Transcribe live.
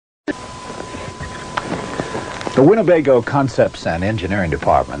The Winnebago Concepts and Engineering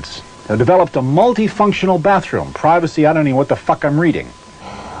Departments have developed a multifunctional bathroom. Privacy, I don't know what the fuck I'm reading.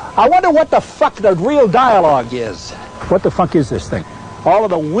 I wonder what the fuck the real dialogue is. What the fuck is this thing? All of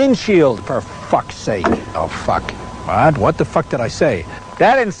the windshield, for fuck's sake. Oh, fuck. What? What the fuck did I say?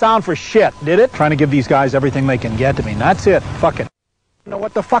 That didn't sound for shit, did it? Trying to give these guys everything they can get. I mean, that's it. Fuck it. You know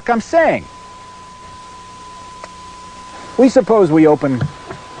what the fuck I'm saying? We suppose we open...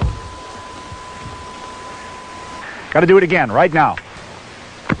 Gotta do it again, right now.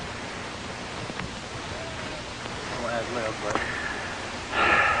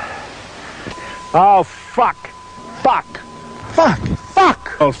 Oh, fuck. Fuck. Fuck.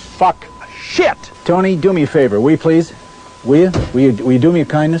 Fuck. Oh, fuck. Shit. Tony, do me a favor, will you please? Will you? Will you do me a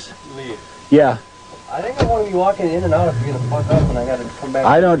kindness? Leave. Yeah. I think I want to be walking in and out if you're going to fuck up and I got to come back.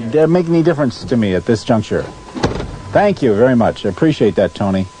 I don't make any difference to me at this juncture. Thank you very much. I appreciate that,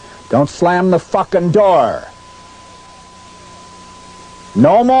 Tony. Don't slam the fucking door.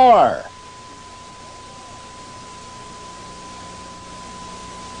 No more.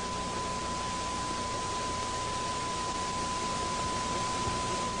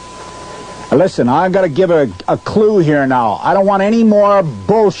 Listen, I've got to give a clue here now. I don't want any more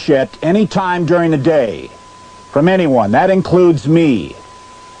bullshit any time during the day from anyone. That includes me.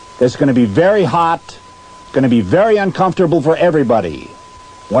 It's going to be very hot. It's going to be very uncomfortable for everybody.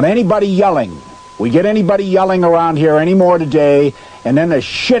 Want anybody yelling? We get anybody yelling around here anymore today, and then the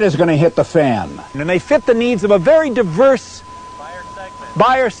shit is going to hit the fan. And they fit the needs of a very diverse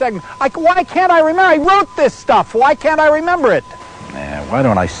buyer segment. Why can't I remember? I wrote this stuff. Why can't I remember it? Why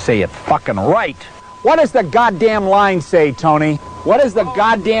don't I say it fucking right? What does the goddamn line say, Tony? What is the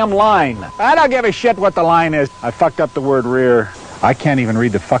goddamn line? I don't give a shit what the line is. I fucked up the word rear. I can't even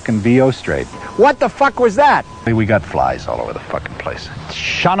read the fucking VO straight. What the fuck was that? We got flies all over the fucking place.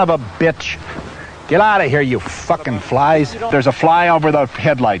 Son of a bitch. Get out of here, you fucking flies. There's a fly over the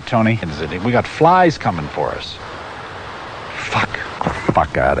headlight, Tony. We got flies coming for us. Fuck.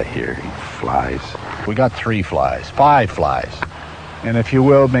 Fuck out of here, you flies. We got 3 flies, 5 flies. And if you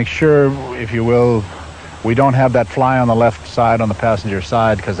will, make sure, if you will, we don't have that fly on the left side, on the passenger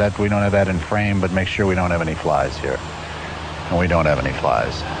side, because we don't have that in frame, but make sure we don't have any flies here. And we don't have any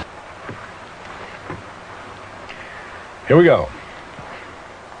flies. Here we go.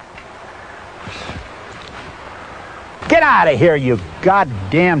 Get out of here, you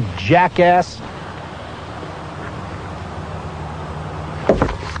goddamn jackass.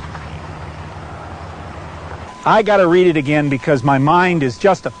 I gotta read it again because my mind is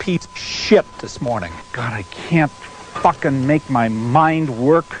just a piece of shit this morning. God, I can't fucking make my mind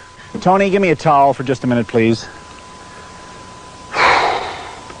work. Tony, give me a towel for just a minute, please.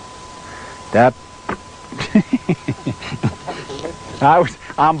 That...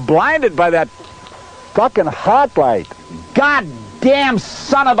 I'm blinded by that fucking hot light. Goddamn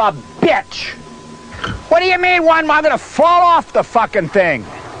son of a bitch! What do you mean, I'm gonna fall off the fucking thing?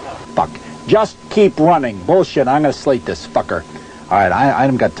 Fuck. Just keep running. Bullshit, I'm gonna slate this fucker. All right, I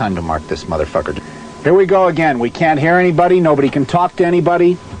haven't got time to mark this motherfucker. Here we go again. We can't hear anybody. Nobody can talk to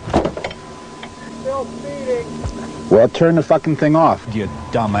anybody. Still speeding. Well, turn the fucking thing off, you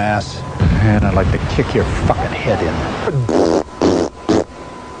dumbass. Man, I'd like to kick your fucking head in.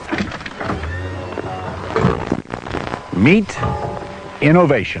 Meet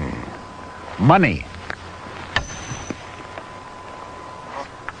innovation. Money.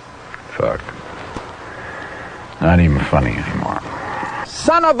 Fuck. Not even funny anymore.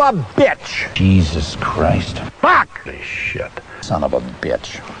 Son of a bitch! Jesus Christ. Fuck! Holy shit. Son of a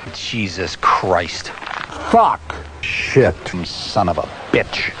bitch. Jesus Christ. Fuck. Shit. Son of a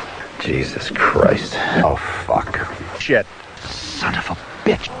bitch. Jesus Christ. Oh, fuck. Shit. Son of a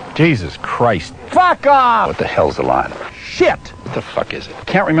bitch. Jesus Christ. Fuck off! What the hell's the line? Shit! What the fuck is it?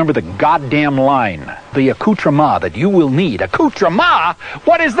 Can't remember the goddamn line. The accoutrement that you will need. Accoutrement?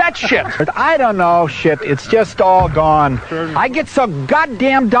 What is that shit? I don't know, shit. It's just all gone. I get so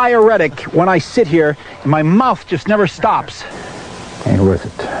goddamn diuretic when I sit here, and my mouth just never stops. Ain't worth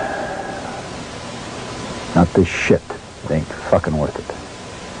it. Not this shit. It ain't fucking worth it.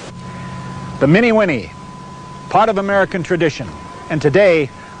 The Mini Winnie, part of American tradition, and today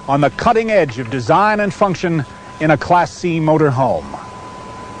on the cutting edge of design and function in a Class C motor home.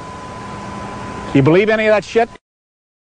 You believe any of that shit?